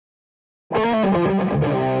My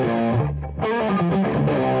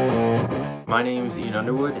name's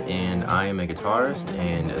Underwood, and I am a guitarist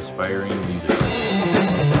and aspiring musician.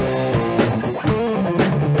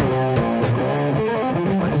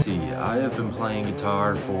 Let's see, I have been playing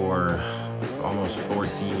guitar for almost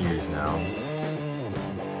 14 years now.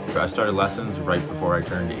 I started lessons right before I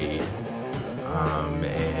turned 8,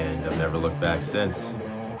 and I've never looked back since.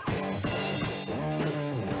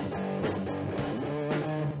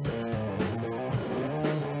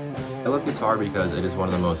 I love guitar because it is one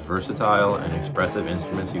of the most versatile and expressive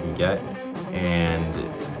instruments you can get, and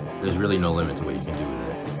there's really no limit to what you can do with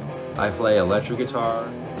it. I play electric guitar,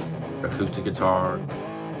 acoustic guitar,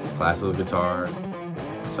 classical guitar,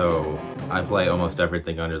 so I play almost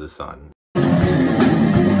everything under the sun.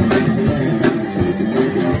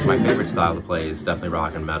 My favorite style to play is definitely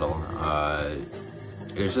rock and metal.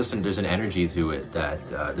 There's an energy to it that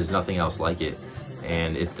there's nothing else like it.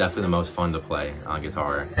 And it's definitely the most fun to play on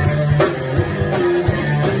guitar.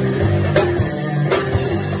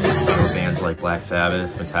 Bands like Black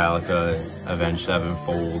Sabbath, Metallica, Avenged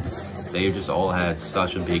Sevenfold, they've just all had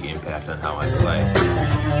such a big impact on how I play.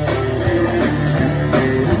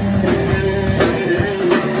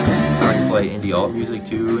 I can play indie alt music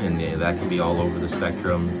too, and that can be all over the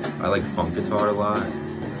spectrum. I like funk guitar a lot,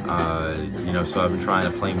 so I've been trying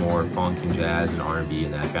to play more funk and jazz and R&B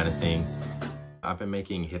and that kind of thing. I've been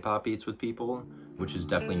making hip-hop beats with people, which is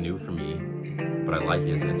definitely new for me, but I like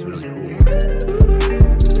it. It's really cool.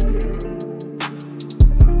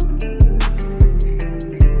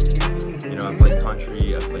 I've played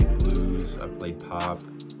country, I've played blues, I've played pop,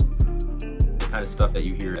 the kind of stuff that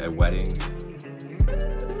you hear at weddings.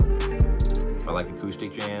 I like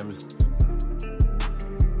acoustic jams.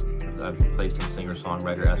 I've played some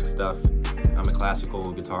singer-songwriter-esque stuff. I'm a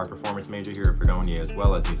classical guitar performance major here at Fredonia, as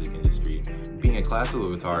well as music industry. Being a classical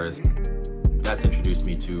guitarist, that's introduced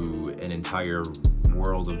me to an entire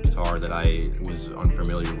world of guitar that I was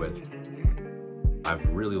unfamiliar with. I've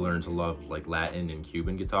really learned to love like Latin and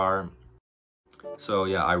Cuban guitar. So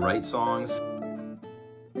yeah, I write songs.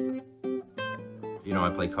 I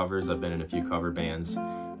play covers. I've been in a few cover bands.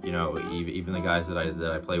 Even the guys that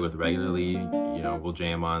I play with regularly, we'll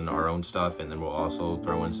jam on our own stuff, and then we'll also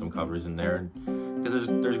throw in some covers in there. Because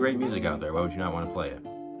there's great music out there. Why would you not want to play it?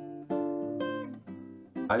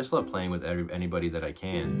 I just love playing with anybody that I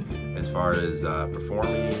can, as far as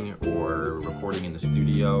performing or recording in the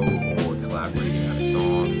studio or collaborating on a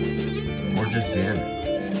song or just jamming.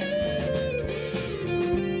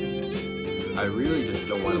 I really just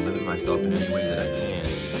don't want to limit myself in any way that I can.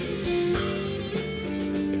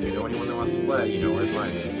 If you know anyone that wants to play, you know where to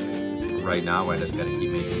find me. Right now, I just gotta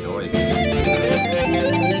keep making noise.